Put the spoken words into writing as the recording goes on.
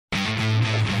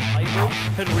Portal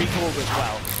had recalled as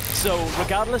well. So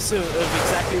regardless of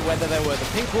exactly whether there were the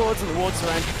pink wards and the wards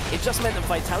around, it just meant that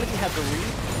Vitality had the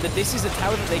read that this is a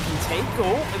tower that they can take,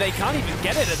 or they can't even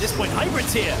get it at this point.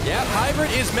 Hybrid's here. Yeah,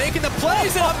 Hybrid is making the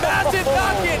plays and a massive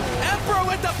knock-in. Emperor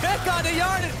with the pick on the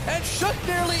Yarden, and Shook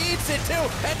nearly eats it too.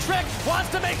 And Trick wants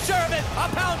to make sure of it. A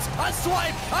pounce, a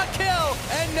swipe, a kill,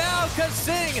 and now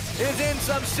Kasing is in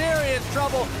some serious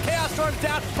trouble. Chaos Storm's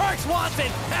down. Perks wants it.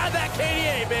 Have that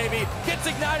KDA, baby. Gets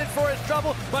ignited for his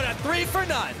trouble, but a 3 for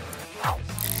none.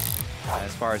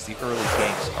 As far as the early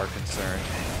games are concerned.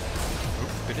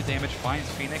 Bit of damage finds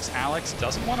FeniX. Alex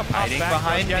doesn't want to pop Hiding back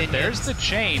behind yet. minions. There's the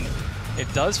chain.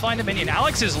 It does find a minion.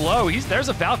 Alex is low. There's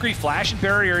a Valkyrie flash and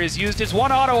barrier is used. It's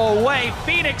one auto away.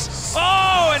 FeniX.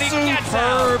 Oh, and he gets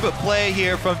out. Superb play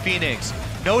here from FeniX.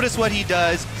 Notice what he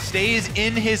does. Stays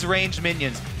in his ranged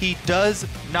minions. He does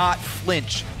not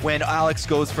flinch when Alex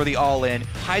goes for the all-in.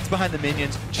 Hides behind the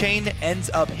minions. Chain ends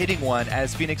up hitting one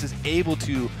as FeniX is able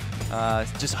to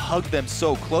just hug them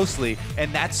so closely,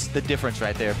 and that's the difference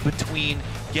right there between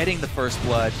getting the first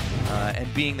blood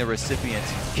and being the recipient.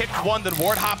 Kicked one, then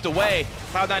ward hopped away.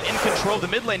 Cloud9 in control of the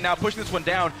mid lane now, pushing this one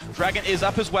down. Dragon is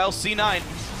up as well, C9.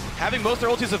 Having most of their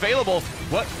ultis available,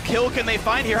 what kill can they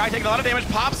find here? High taking a lot of damage,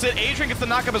 pops it. Adrian gets the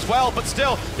knockup as well, but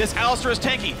still, this Alistar is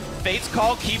tanky. Fate's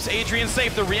call keeps Adrian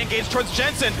safe. The re-engage towards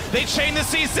Jensen. They chain the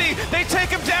CC. They take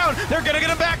him down. They're gonna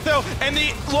get him back though. And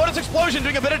the Lotus Explosion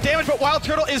doing a bit of damage, but Wild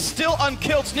Turtle is still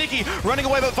unkilled. Sneaky running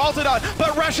away, but vaulted on.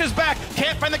 But rushes back.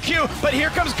 Can't find the Q. But here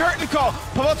comes Curtain Call.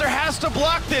 Pobelter has to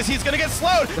block this. He's gonna get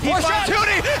slowed. He finds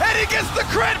Toonie, and he gets the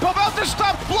crit. Pobelter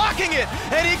stopped blocking it,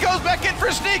 and he goes back in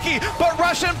for Sneaky. But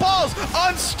Russian balls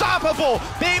unstoppable.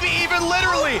 Maybe even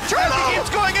literally. As he keeps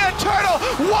going in. Turtle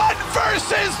 1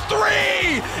 versus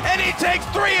 3. And he takes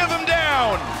 3 of them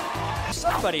down!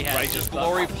 Somebody has Righteous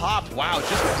Glory popped. Wow,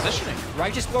 just positioning.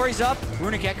 Righteous Glory's up,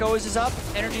 Runic Echoes is up,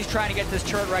 Energy's trying to get this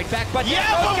turret right back, but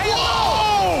Yeah, but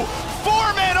whoa!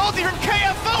 4-man ulti from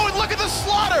KFO, and look at the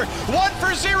slaughter! 1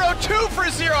 for 0, 2 for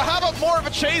 0. How about more of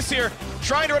a chase here?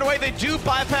 Trying to run away, they do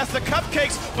bypass the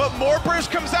cupcakes, but more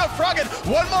burst comes out. Froggen,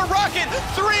 1 more rocket,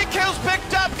 3 kills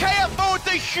picked up. KFO with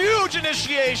the huge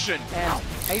initiation. And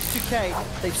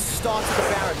H2K, they've started the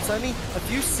Baron. It's only a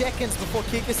few seconds before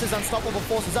Kikis' unstoppable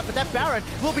force is up, but that Baron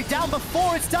will be down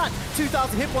before it's done.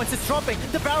 2,000 hit points, it's dropping.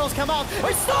 The barrels come out.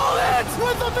 He stole it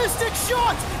with the Mystic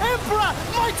Shot. Emperor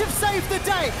might have saved the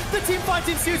day. The team fight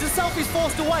ensues and Selfie's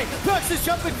forced away. Perks is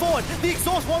jumping forward. The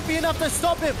exhaust won't be enough to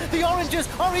stop him. The oranges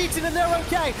are eaten and they're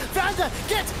okay. Vander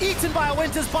gets eaten by a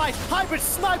Winter's Bite. Hybrid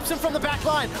snipes him from the back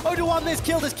line. 0-1 is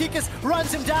killed as Kikis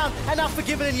runs him down. And now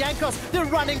Forgiven and Yankos, they're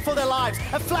running for their lives.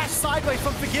 A flash sideways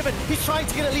from Forgiven. He's trying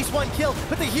to get at least 1 kill,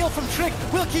 but the heal from Trick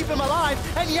will keep him alive.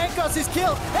 And Yankos is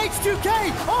killed.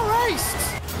 H2K are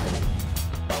raced!